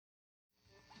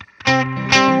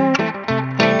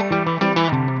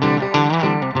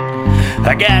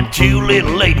I got two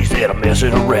little ladies that I'm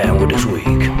messing around with this week.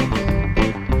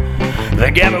 They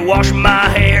got me washing my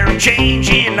hair and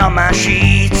changing all my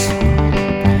sheets.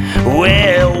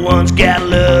 Well, one's got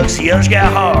looks, the other's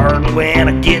got heart, and when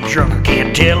I get drunk I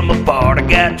can't tell them apart. I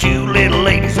got two little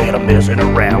ladies that I'm messing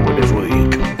around with this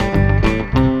week.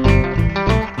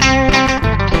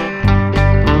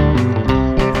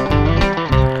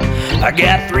 I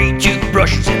got 3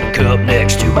 toothbrushes in a cup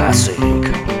next to my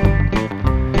sink.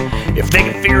 If they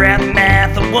can figure out the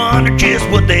math, I wonder just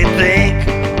what they think.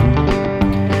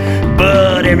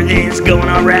 But everything's going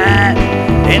alright,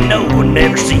 and no one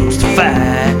ever seems to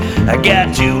fight. I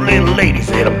got 2 little ladies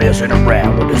that I'm messing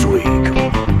around with this week.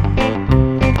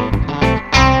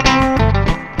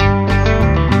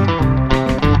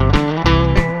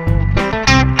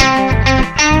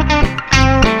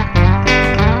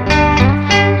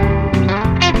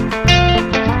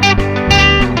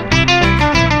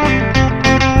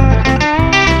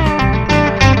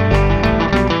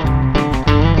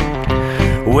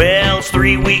 Well, it's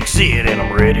 3 weeks in and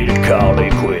I'm ready to call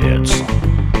it quits.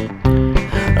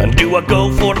 Do I go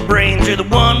for the brains or the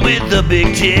one with the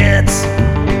big tits?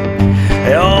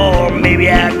 Or maybe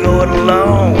I go it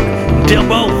alone and tell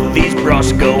both of these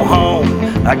bros to go home.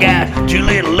 I got 2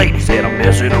 little ladies that I'm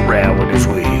messing around with this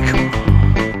week.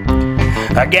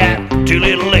 I got 2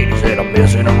 little ladies that I'm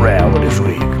messing around with this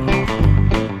week.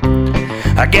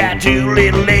 I got 2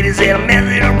 little ladies that I'm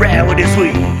messing around with this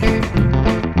week.